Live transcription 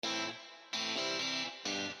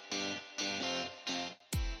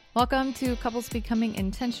Welcome to Couples Becoming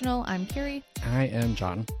Intentional. I'm Carrie. I am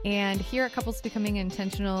John. And here at Couples Becoming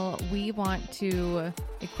Intentional, we want to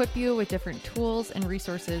equip you with different tools and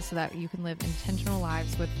resources so that you can live intentional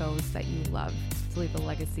lives with those that you love to leave a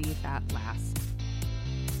legacy that lasts.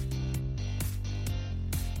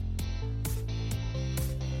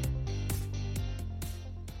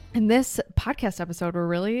 In this podcast episode, we're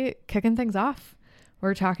really kicking things off.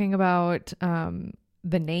 We're talking about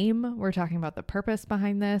the name, we're talking about the purpose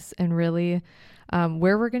behind this, and really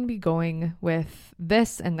where we're going to be going with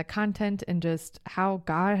this and the content and just how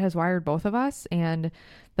God has wired both of us and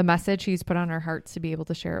the message he's put on our hearts to be able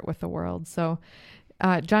to share it with the world. So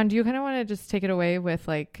John, do you kind of want to just take it away with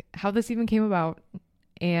like how this even came about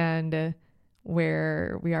and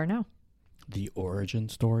where we are now? The origin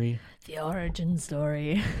story. The origin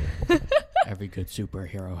story. Every good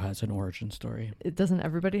superhero has an origin story. Doesn't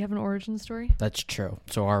everybody have an origin story? That's true.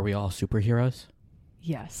 So are we all superheroes?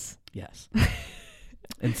 Yes. Yes.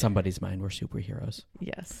 In somebody's mind, we're superheroes.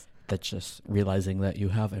 Yes. That's just realizing that you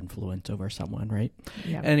have influence over someone, right?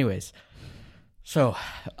 Yeah. Anyways, so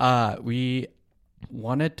we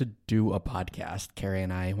wanted to do a podcast. Carrie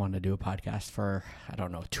and I wanted to do a podcast for,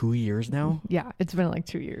 2 years now. Yeah, it's been like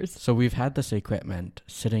 2 years. So we've had this equipment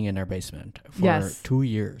sitting in our basement for 2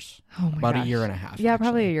 years. Oh my About gosh. a year and a half. Yeah, actually.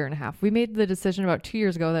 probably a year and a half. We made the decision about 2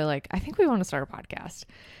 years ago that I think we want to start a podcast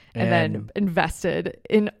and then invested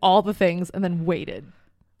in all the things and then waited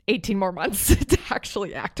 18 more months to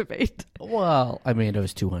actually activate. Well, it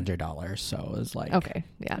was $200. So it was like, okay.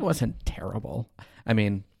 Yeah. It wasn't terrible.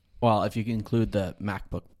 Well, if you can include the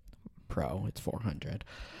MacBook Pro, it's $400.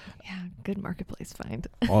 Yeah, good marketplace find.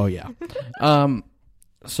 Oh yeah.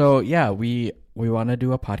 So yeah, we want to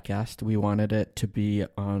do a podcast. We wanted it to be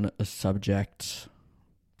on a subject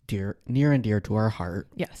near and dear to our heart.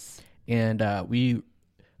 Yes. And we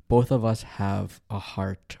both of us have a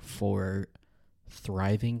heart for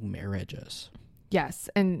thriving marriages.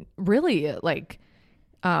 Yes, and really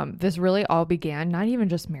this really all began not even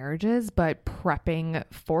just marriages, but prepping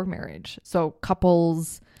for marriage. So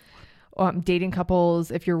couples, dating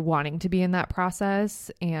couples, if you're wanting to be in that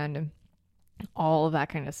process and all of that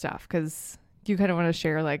kind of stuff. Because do you kind of want to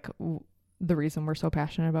share the reason we're so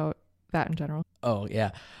passionate about that in general? Oh,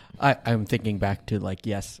 yeah. I'm thinking back to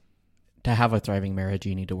yes, to have a thriving marriage,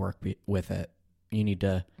 you need to work with it. You need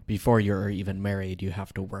to, before you're even married, you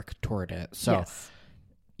have to work toward it. So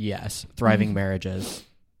yes, thriving marriages,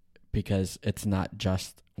 because it's not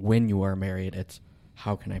just when you are married, it's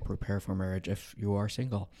how can I prepare for marriage if you are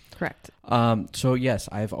single? Correct. So yes,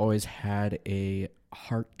 I've always had a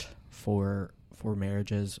heart for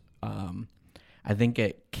marriages. I think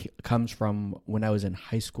it comes from when I was in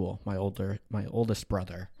high school. My oldest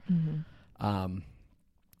brother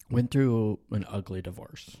went through an ugly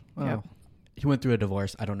divorce. Yep. He went through a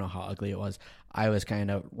divorce. I don't know how ugly it was. I was kind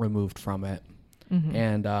of removed from it.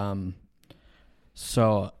 And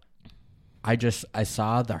so I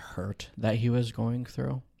saw the hurt that he was going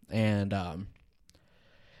through. And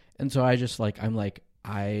so I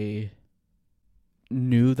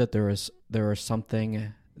knew that there was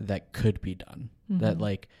something that could be done. That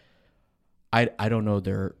I don't know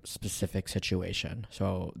their specific situation.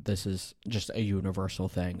 So this is just a universal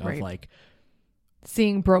thing of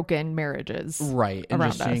seeing broken marriages. Right. And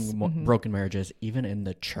around just us. seeing broken marriages, even in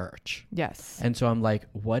the church. Yes. And so I'm like,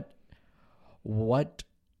 what,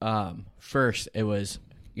 first it was,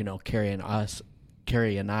 Carrie and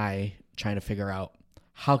I trying to figure out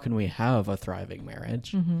how can we have a thriving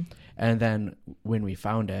marriage? And then when we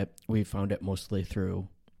found it mostly through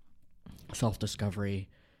self-discovery,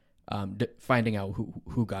 finding out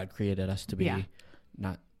who God created us to be,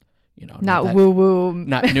 not woo-woo.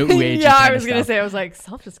 Not new agey. Yeah, I was going to say, I was like,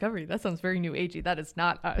 self-discovery, that sounds very new agey. That is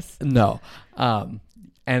not us. No. And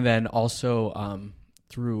then also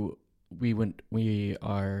we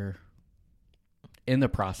are in the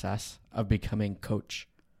process of becoming coach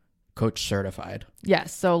certified.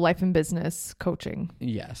 Yes. So life and business coaching.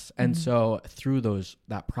 Yes. And so through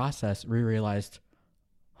that process, we realized,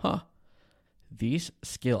 these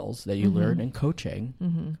skills that you learn in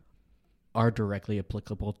coaching are directly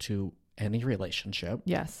applicable to any relationship.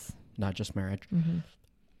 Yes. Not just marriage.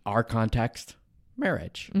 Our context,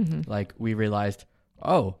 marriage. We realized,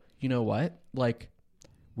 you know what?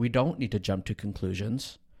 We don't need to jump to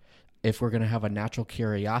conclusions. If we're going to have a natural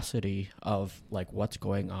curiosity of what's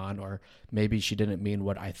going on, or maybe she didn't mean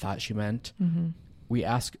what I thought she meant, we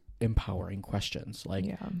ask empowering questions.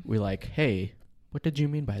 We hey, what did you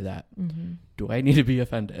mean by that? Do I need to be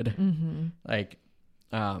offended?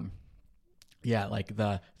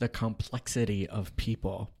 The complexity of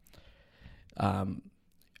people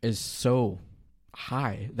is so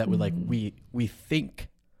high that we think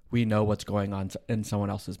we know what's going on in someone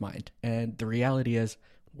else's mind. And the reality is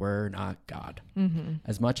we're not God.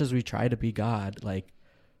 As much as we try to be God, like,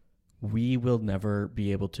 we will never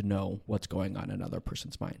be able to know what's going on in another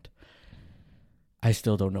person's mind. I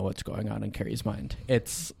still don't know what's going on in Carrie's mind.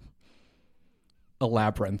 It's a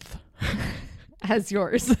labyrinth. As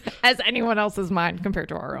yours, as anyone else's mind compared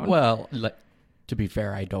to our own. Well, to be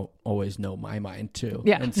fair, I don't always know my mind too.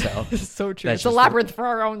 Yeah. And so so true. It's a labyrinth for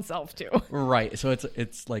our own self too. Right. So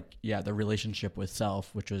it's like, yeah, the relationship with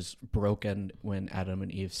self, which was broken when Adam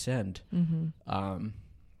and Eve sinned,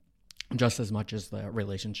 just as much as the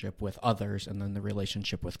relationship with others and then the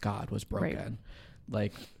relationship with God was broken. Right.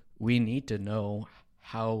 Like, we need to know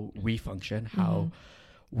how we function, how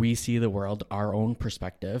we see the world, our own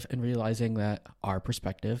perspective, and realizing that our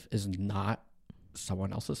perspective is not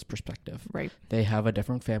someone else's perspective. Right. They have a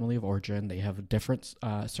different family of origin. They have different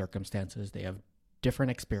circumstances. They have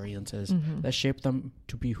different experiences that shape them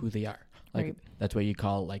to be who they are. Like, that's what you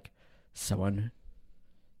call, like, someone,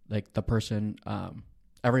 like, the person,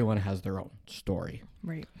 everyone has their own story.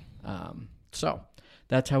 Right. So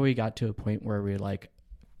that's how we got to a point where we're like,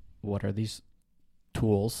 what are these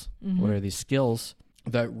tools? What are these skills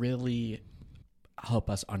that really help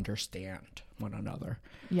us understand one another?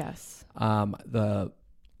 Yes. The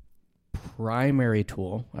primary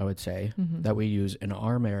tool, I would say, that we use in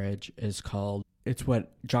our marriage is called, it's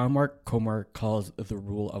what John Mark Comer calls the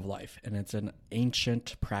rule of life. And it's an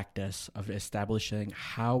ancient practice of establishing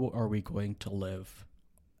how are we going to live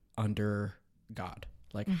under God?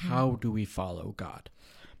 Like, how do we follow God?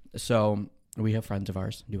 So we have friends of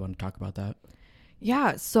ours. Do you want to talk about that?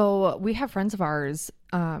 Yeah. So we have friends of ours,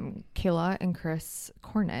 Kayla and Chris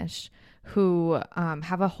Cornish, who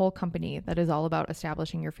have a whole company that is all about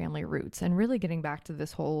establishing your family roots and really getting back to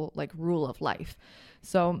this whole, like, rule of life.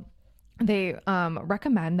 So they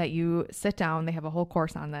recommend that you sit down. They have a whole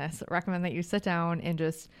course on this. Recommend that you sit down and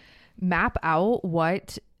just map out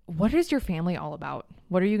what is your family all about?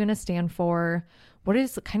 What are you going to stand for? What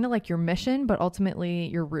is kind of like your mission, but ultimately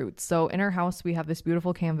your roots? So in our house, we have this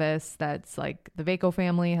beautiful canvas that's like the Vaco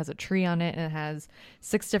family, has a tree on it, and it has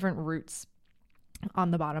 6 different roots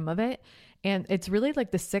on the bottom of it. And it's really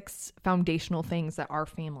like the 6 foundational things that our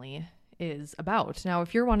family is about. Now,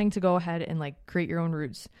 if you're wanting to go ahead and, like, create your own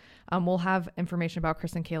roots, we'll have information about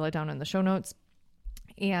Chris and Kayla down in the show notes.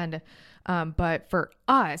 And, but for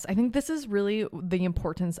us, I think this is really the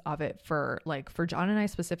importance of it for John and I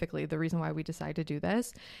specifically. The reason why we decided to do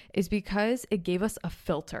this is because it gave us a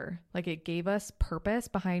filter. Like, it gave us purpose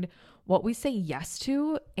behind what we say yes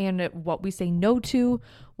to and what we say no to,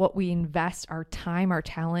 what we invest our time, our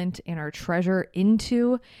talent, and our treasure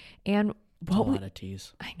into, and what a lot of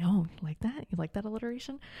teas. I know. Like that? You like that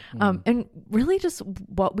alliteration? And really just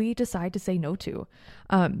what we decide to say no to.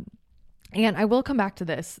 And I will come back to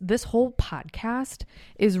this. This whole podcast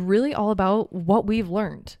is really all about what we've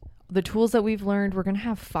learned, the tools that we've learned. We're going to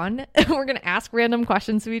have fun. We're going to ask random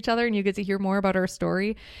questions to each other, and you get to hear more about our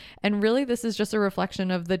story. And really, this is just a reflection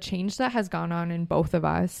of the change that has gone on in both of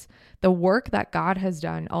us, the work that God has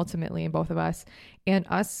done ultimately in both of us, and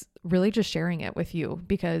us really just sharing it with you,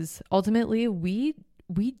 because ultimately we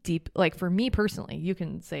deep, like, for me personally, you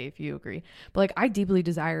can say if you agree, but, like, I deeply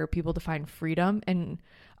desire people to find freedom, and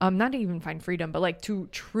not even find freedom, but, like, to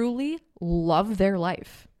truly love their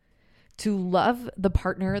life, to love the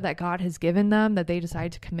partner that God has given them, that they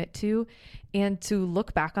decide to commit to, and to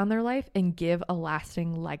look back on their life and give a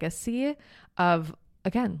lasting legacy of,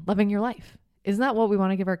 again, loving your life. Isn't that what we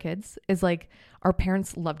want to give our kids? Is, like, our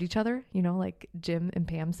parents loved each other, you know, like Jim and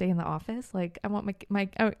Pam say in The Office. Like, I want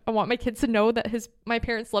my kids to know that my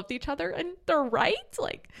parents loved each other, and they're right.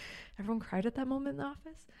 Like, everyone cried at that moment in The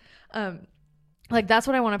Office. Like, that's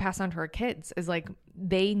what I want to pass on to our kids, is, like,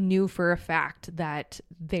 they knew for a fact that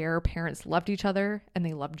their parents loved each other and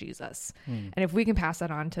they loved Jesus. And if we can pass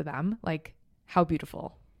that on to them, like, how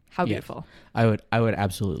beautiful, how beautiful. I would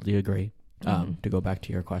absolutely agree. To go back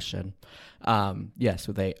to your question. Yes,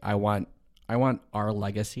 I want our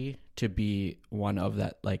legacy to be one of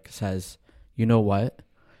that, like, says, you know what?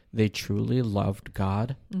 They truly loved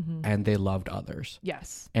God and they loved others.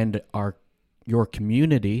 Yes. And your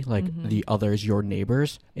community, like the others, your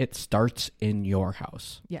neighbors, it starts in your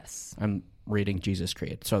house. Yes. I'm reading Jesus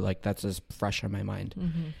Creed, so, like, that's as fresh in my mind.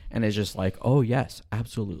 And it's just like, oh yes,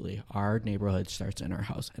 absolutely, our neighborhood starts in our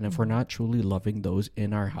house. And if we're not truly loving those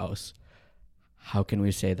in our house, how can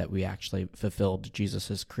we say that we actually fulfilled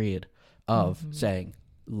Jesus's creed of saying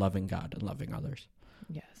loving God and loving others?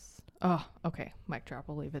 Yes. Oh, okay. Mic drop.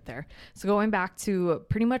 We'll leave it there. So going back to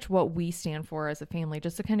pretty much what we stand for as a family,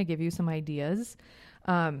 just to kind of give you some ideas.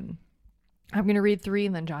 I'm going to read 3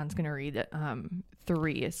 and then John's going to read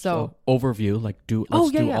 3. So overview, like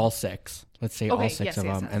let's do all 6. Let's say all 6 of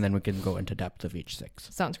them, and then we can go into depth of each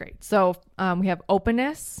 6. Sounds great. So we have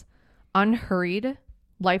openness, unhurried,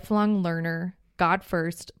 lifelong learner, God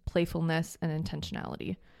first, playfulness, and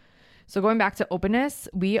intentionality. So going back to openness,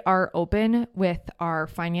 we are open with our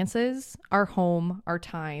finances, our home, our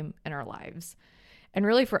time, and our lives. And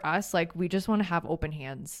really for us, like we just want to have open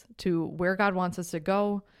hands to where God wants us to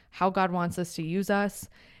go, how God wants us to use us.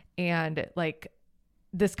 And like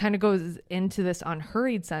this kind of goes into this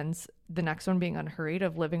unhurried sense. The next one being unhurried,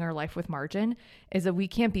 of living our life with margin, is that we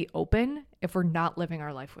can't be open if we're not living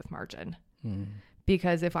our life with margin.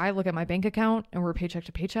 Because if I look at my bank account and we're paycheck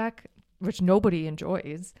to paycheck, which nobody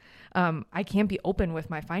enjoys, I can't be open with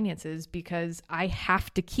my finances because I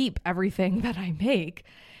have to keep everything that I make.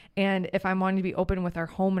 And if I'm wanting to be open with our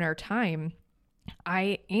home and our time,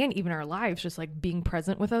 and even our lives, just like being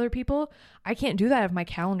present with other people, I can't do that if my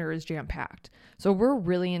calendar is jam packed. So we're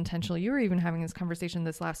really intentional. You were even having this conversation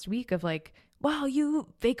this last week of like, wow, you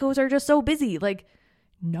Vacos are just so busy. Like,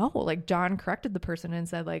 no, like John corrected the person and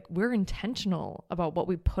said, like, we're intentional about what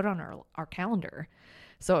we put on our calendar.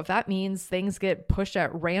 So if that means things get pushed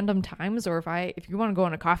at random times, or if you want to go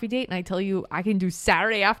on a coffee date and I tell you I can do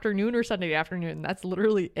Saturday afternoon or Sunday afternoon, that's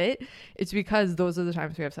literally it. It's because those are the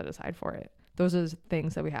times we have set aside for it. Those are the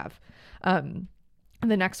things that we have.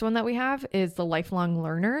 The next one that we have is the lifelong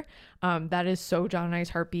learner. That is so John and I's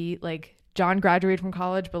heartbeat. Like John graduated from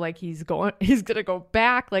college, but like he's going to go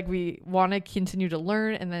back. Like we want to continue to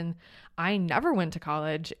learn. And then I never went to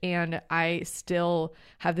college, and I still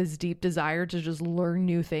have this deep desire to just learn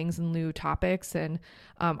new things and new topics. And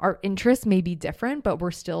our interests may be different, but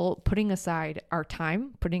we're still putting aside our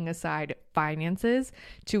time, putting aside finances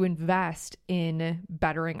to invest in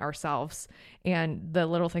bettering ourselves. And the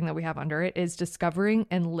little thing that we have under it is discovering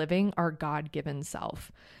and living our God-given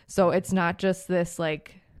self. So it's not just this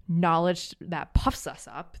like knowledge that puffs us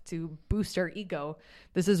up to boost our ego.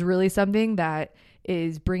 This is really something that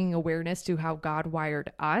is bringing awareness to how God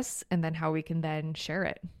wired us, and then how we can then share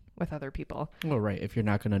it with other people. Well, right. If you're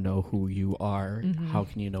not going to know who you are, how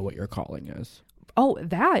can you know what your calling is? Oh,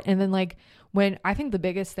 that. And then like when I think the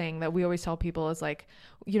biggest thing that we always tell people is like,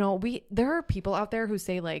 you know, there are people out there who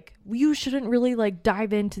say like, you shouldn't really like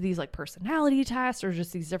dive into these like personality tests or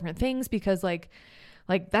just these different things because like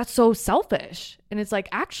that's so selfish. And it's like,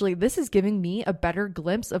 actually, this is giving me a better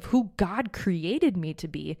glimpse of who God created me to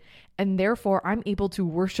be. And therefore I'm able to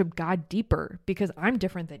worship God deeper because I'm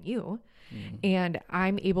different than you. And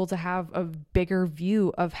I'm able to have a bigger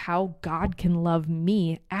view of how God can love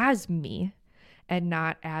me and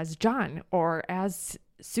not as John or as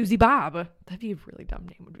Susie Bob. That'd be a really dumb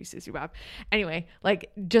name, would be Susie Bob. Anyway,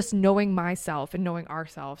 like just knowing myself and knowing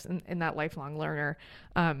ourselves and that lifelong learner,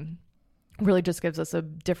 really just gives us a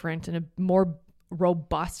different and a more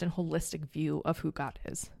robust and holistic view of who God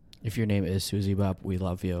is. If your name is Susie Bob, we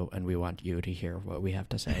love you and we want you to hear what we have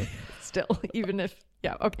to say. Still, even if,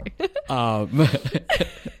 yeah, okay.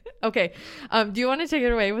 Okay. Do you want to take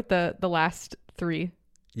it away with the last 3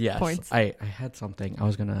 points? I had something. I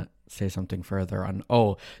was going to say something further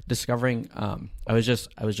on. Discovering, I was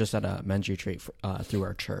just at a men's retreat through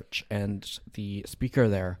our church, and the speaker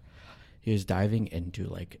there, he was diving into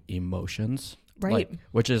like emotions, right? Like,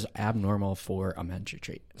 which is abnormal for a men's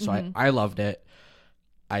retreat. So I loved it.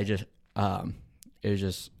 I just, it was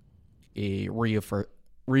just a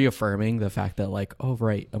reaffirming the fact that like, oh,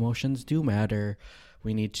 right, emotions do matter.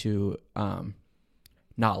 We need to,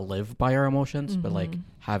 not live by our emotions, but like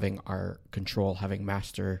having our control, having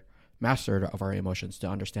mastered of our emotions to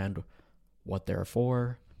understand what they're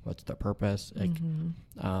for, what's the purpose, like,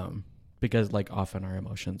 because like often our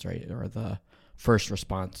emotions, right, are the first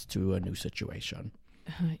response to a new situation.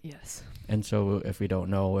 Yes. And so if we don't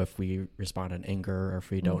know if we respond in anger, or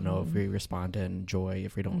if we don't know if we respond in joy,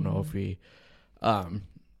 if we don't know if we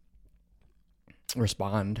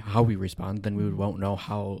respond, how we respond, then we won't know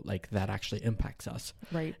how like that actually impacts us.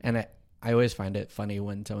 Right. And I always find it funny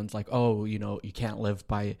when someone's like, oh, you know, you can't live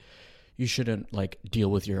by, you shouldn't like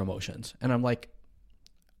deal with your emotions. And I'm like,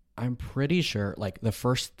 I'm pretty sure like the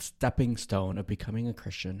first stepping stone of becoming a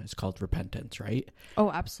Christian is called repentance, right?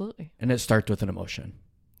 Oh, absolutely. And it starts with an emotion.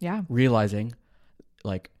 Yeah. Realizing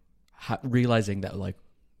that like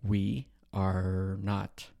we are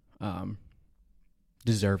not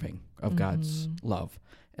deserving of God's love.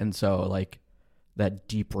 And so like that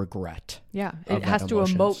deep regret. Yeah. It has to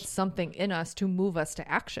emote something in us to move us to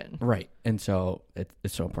action. Right. And so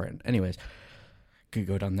it's so important. Anyways, could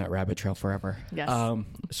go down that rabbit trail forever. Yes.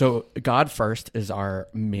 So God first is our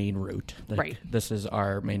main route. Like, right. This is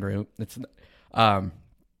our main route. It's,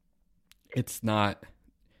 it's not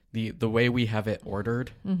the way we have it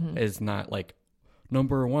ordered is not like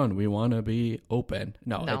number one, we want to be open.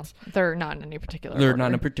 No, they're not in any particular they're order. not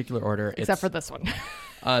in a particular order. Except for this one.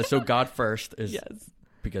 So God first is yes.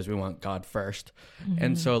 because we want God first.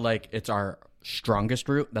 And so like it's our strongest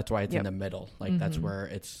root. That's why it's in the middle. Like that's where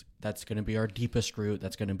that's going to be our deepest root.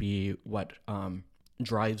 That's going to be what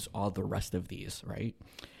drives all the rest of these, right?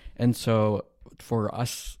 And so for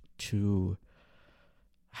us to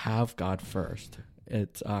have God first,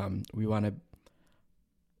 it's we want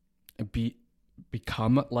to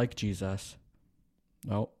become like Jesus.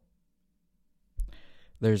 No,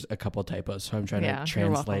 there's a couple typos, so I'm trying to translate.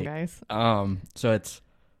 You're welcome, guys. So it's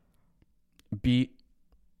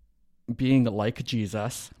being like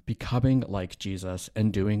Jesus, becoming like Jesus,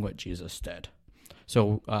 and doing what Jesus did.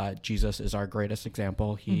 So Jesus is our greatest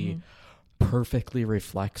example. He perfectly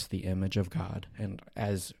reflects the image of God, and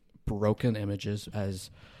as broken images, as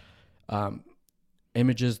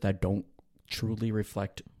images that don't truly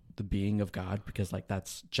reflect the being of God, because like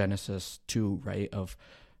that's Genesis 2, right? Of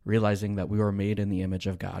realizing that we were made in the image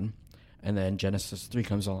of God. And then Genesis 3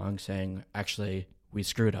 comes along saying, actually, we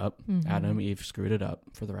screwed up. Adam, Eve screwed it up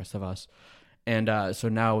for the rest of us. And so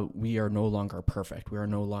now we are no longer perfect. We are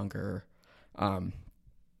no longer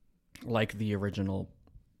like the original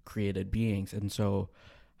created beings. And so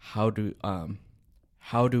how do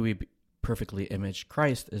we perfectly image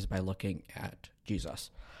Christ is by looking at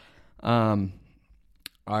Jesus.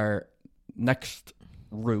 Our next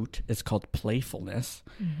root is called playfulness.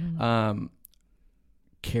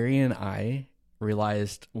 Carrie and I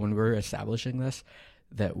realized when we were establishing this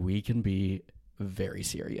that we can be very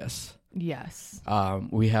serious. Yes.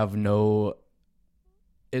 We have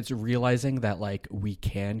it's realizing that like we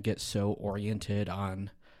can get so oriented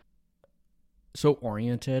on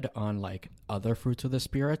like other fruits of the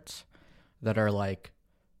Spirit that are like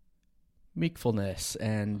meekfulness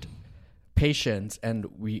and patience, and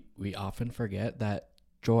we often forget that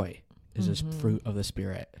joy is this fruit of the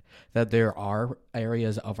Spirit, that there are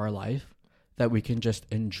areas of our life that we can just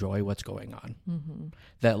enjoy what's going on,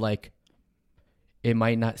 that like it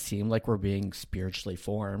might not seem like we're being spiritually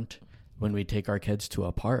formed when we take our kids to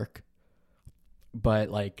a park, but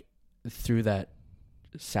like through that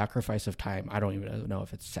sacrifice of time, I don't even know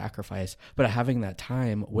if it's sacrifice, but having that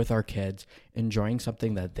time with our kids, enjoying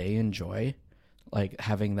something that they enjoy, like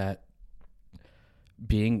having that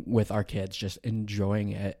being with our kids, just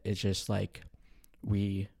enjoying it, is just like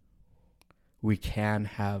we can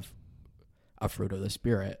have a fruit of the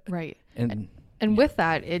Spirit. Right. And with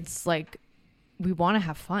that, it's like we want to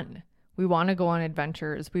have fun. We want to go on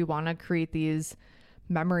adventures. We want to create these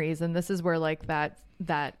memories. And this is where like that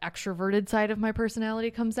extroverted side of my personality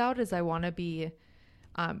comes out, is I want to be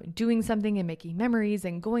doing something and making memories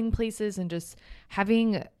and going places and just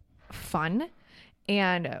having fun.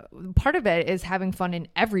 And part of it is having fun in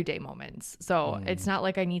everyday moments. So it's not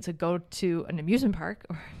like I need to go to an amusement park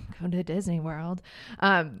or go to Disney World,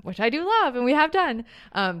 which I do love and we have done,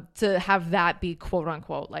 to have that be quote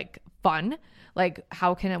unquote like fun. Like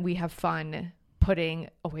how can we have fun putting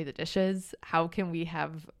away the dishes? How can we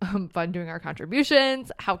have fun doing our contributions?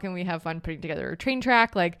 How can we have fun putting together a train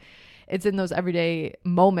track? Like it's in those everyday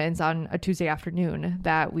moments on a Tuesday afternoon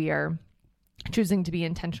that we are choosing to be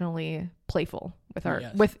intentionally playful with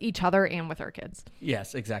with each other and with our kids.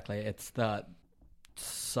 Yes, exactly. It's the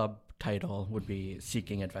subtitle would be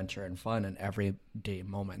seeking adventure and fun in everyday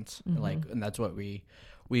moments. Like, and that's what we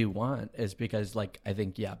want, is because like, I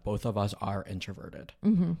think, both of us are introverted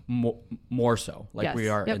more so like we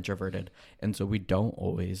are introverted. And so we don't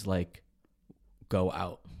always like go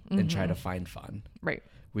out and try to find fun. Right.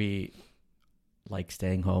 We like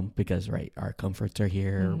staying home because our comforts are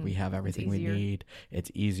here. We have everything we need.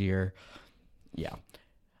 It's easier. Yeah.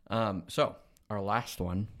 So our last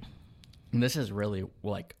one, and this is really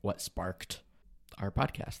like what sparked our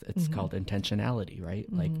podcast. It's called intentionality, right?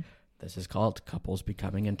 Like this is called couples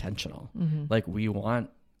becoming intentional. Like we want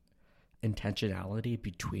intentionality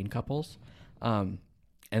between couples, and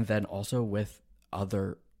then also with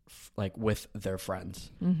with their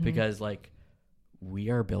friends, because like we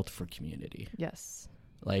are built for community. Yes.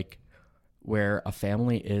 Like where a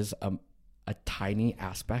family is a tiny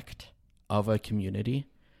aspect of a community,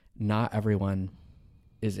 not everyone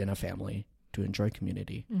is in a family to enjoy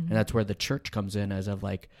community. And that's where the church comes in, as of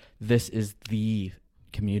like, this is the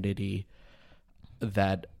community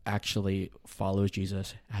that actually follows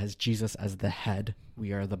Jesus, has Jesus as the head.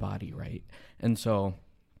 We are the body, right? And so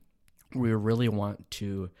we really want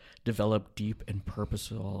to develop deep and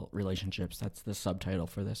purposeful relationships. That's the subtitle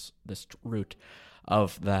for this root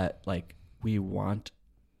of that. Like we want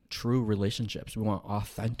true relationships. We want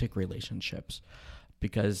authentic relationships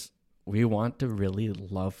because we want to really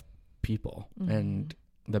love people. And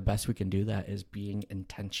the best we can do that is being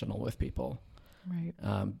intentional with people. Right.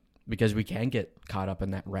 Because we can get caught up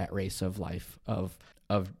in that rat race of life of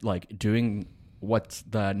like doing what's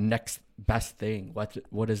the next best thing.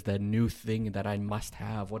 What is the new thing that I must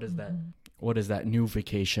have? What is that new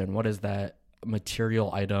vacation? What is that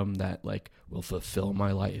material item that like will fulfill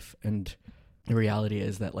my life? And the reality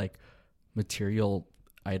is that like material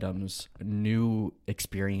items, new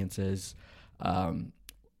experiences,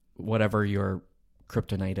 whatever your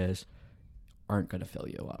kryptonite is, aren't going to fill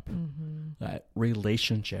you up. That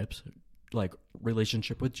relationships, like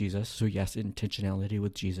relationship with Jesus, so yes, intentionality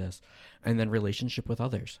with Jesus, and then relationship with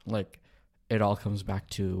others, like it all comes back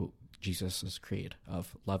to Jesus's creed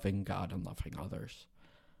of loving God and loving others.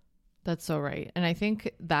 That's so right. And I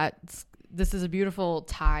think this is a beautiful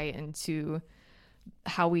tie into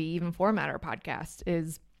how we even format our podcast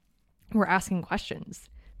is we're asking questions,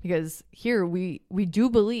 because here we do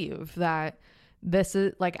believe that this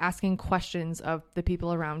is like asking questions of the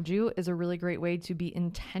people around you is a really great way to be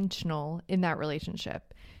intentional in that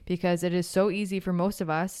relationship, because it is so easy for most of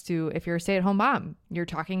us to, if you're a stay-at-home mom, you're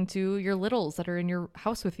talking to your littles that are in your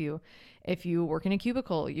house with you. If you work in a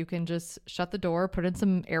cubicle, you can just shut the door, put in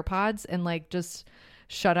some AirPods, and like just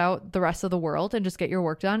shut out the rest of the world and just get your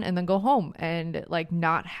work done and then go home and like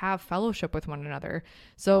not have fellowship with one another.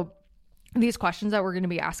 So these questions that we're going to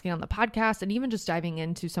be asking on the podcast, and even just diving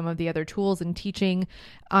into some of the other tools and teaching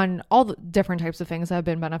on all the different types of things that have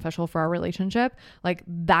been beneficial for our relationship, like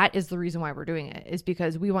that is the reason why we're doing it, is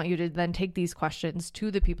because we want you to then take these questions to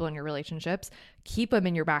the people in your relationships, keep them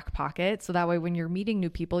in your back pocket. So that way, when you're meeting new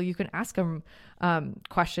people, you can ask them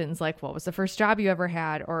questions like, what was the first job you ever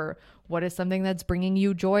had? Or what is something that's bringing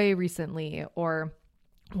you joy recently? Or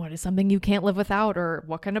what is something you can't live without? Or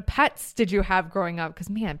what kind of pets did you have growing up? Because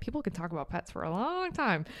man, people can talk about pets for a long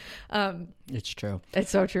time. It's true.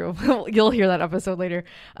 It's so true. You'll hear that episode later.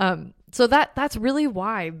 So that's really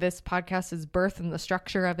why this podcast is birthed and the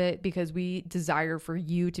structure of it, because we desire for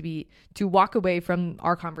you to walk away from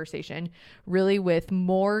our conversation really with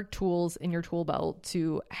more tools in your tool belt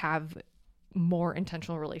to have more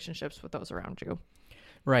intentional relationships with those around you.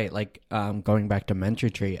 Right. Like going back to Mentor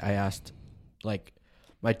Tree, I asked like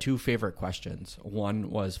my two favorite questions.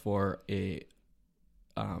 One was for a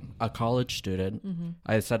college student.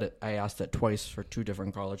 I asked it twice for two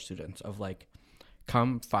different college students of like,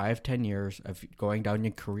 come 5-10 years of going down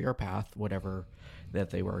your career path, whatever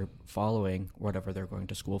that they were following, whatever they're going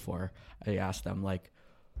to school for. I asked them like,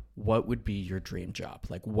 what would be your dream job?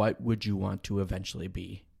 Like, what would you want to eventually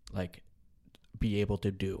be able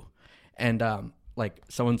to do? And like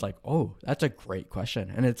someone's like, oh, that's a great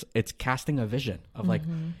question. And it's casting a vision of like,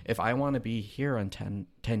 if I want to be here in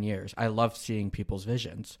 10 years, I love seeing people's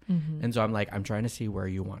visions. And so I'm like, I'm trying to see where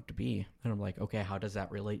you want to be. And I'm like, okay, how does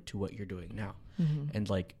that relate to what you're doing now? And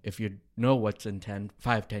like, if you know what's in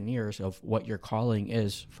 5-10 years of what your calling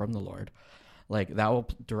is from the Lord, like that will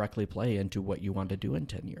directly play into what you want to do in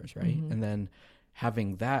 10 years. Right. And then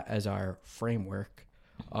having that as our framework,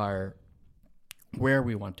 our where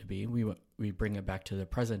we want to be, we bring it back to the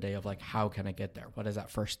present day of like, how can I get there? What is that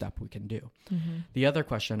first step we can do? The other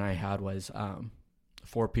question I had was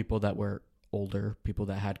for people that were older, people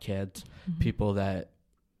that had kids, people that,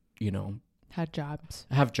 have jobs,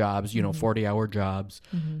 40-hour jobs,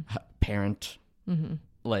 parent,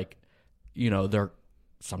 like, they're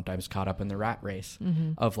sometimes caught up in the rat race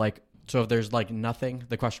of like, so if there's like nothing,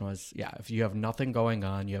 the question was, if you have nothing going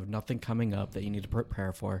on, you have nothing coming up that you need to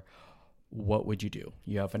prepare for, what would you do?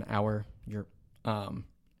 You have an hour, I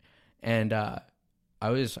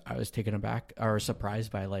was taken aback or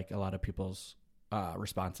surprised by like a lot of people's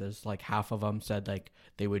responses. Like half of them said like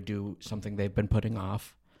they would do something they've been putting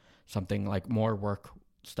off, something like more work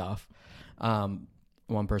stuff. One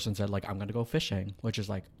person said like, I'm going to go fishing, which is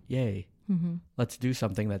like, yay, let's do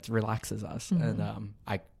something that relaxes us. And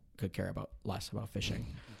I could care less about fishing.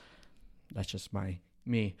 That's just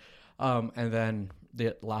me. And then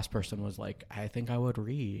the last person was like, I think I would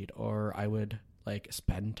read, or I would like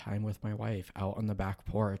spend time with my wife out on the back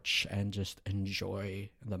porch and just enjoy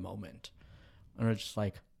the moment. And I was just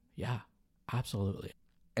like, yeah, absolutely.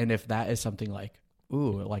 And if that is something like,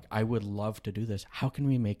 ooh, like I would love to do this, how can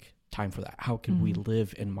we make time for that? How can we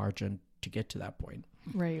live in margin to get to that point?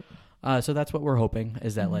 Right. So that's what we're hoping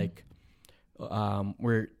is that like,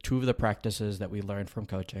 we're two of the practices that we learned from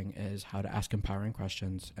coaching is how to ask empowering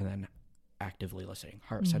questions and then actively listening,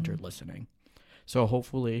 heart-centered listening. So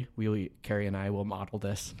hopefully Carrie and I will model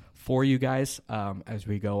this for you guys as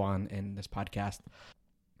we go on in this podcast.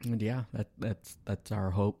 And yeah, that's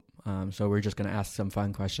our hope. So we're just going to ask some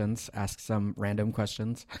fun questions, ask some random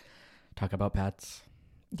questions, talk about pets.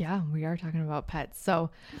 Yeah, we are talking about pets. So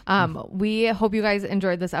we hope you guys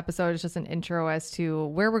enjoyed this episode. It's just an intro as to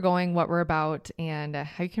where we're going, what we're about, and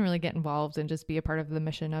how you can really get involved and just be a part of the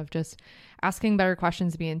mission of just asking better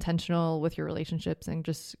questions, be intentional with your relationships, and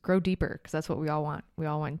just grow deeper, because that's what we all want. We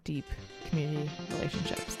all want deep community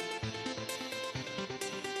relationships.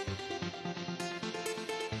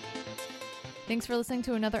 Thanks for listening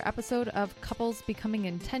to another episode of Couples Becoming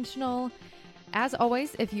Intentional. As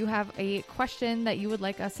always, if you have a question that you would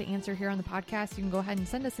like us to answer here on the podcast, you can go ahead and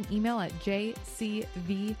send us an email at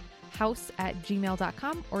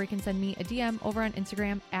jcvhouse@gmail.com, or you can send me a DM over on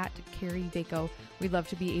Instagram at Carrie Vaco. We'd love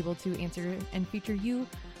to be able to answer and feature you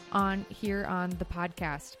on here on the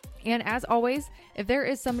podcast. And as always, if there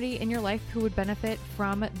is somebody in your life who would benefit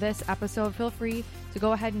from this episode, feel free to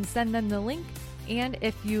go ahead and send them the link. And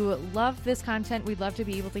if you love this content, we'd love to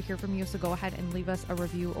be able to hear from you. So go ahead and leave us a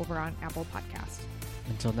review over on Apple Podcasts.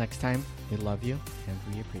 Until next time, we love you and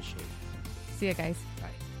we appreciate you. See ya, guys.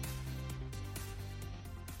 Bye.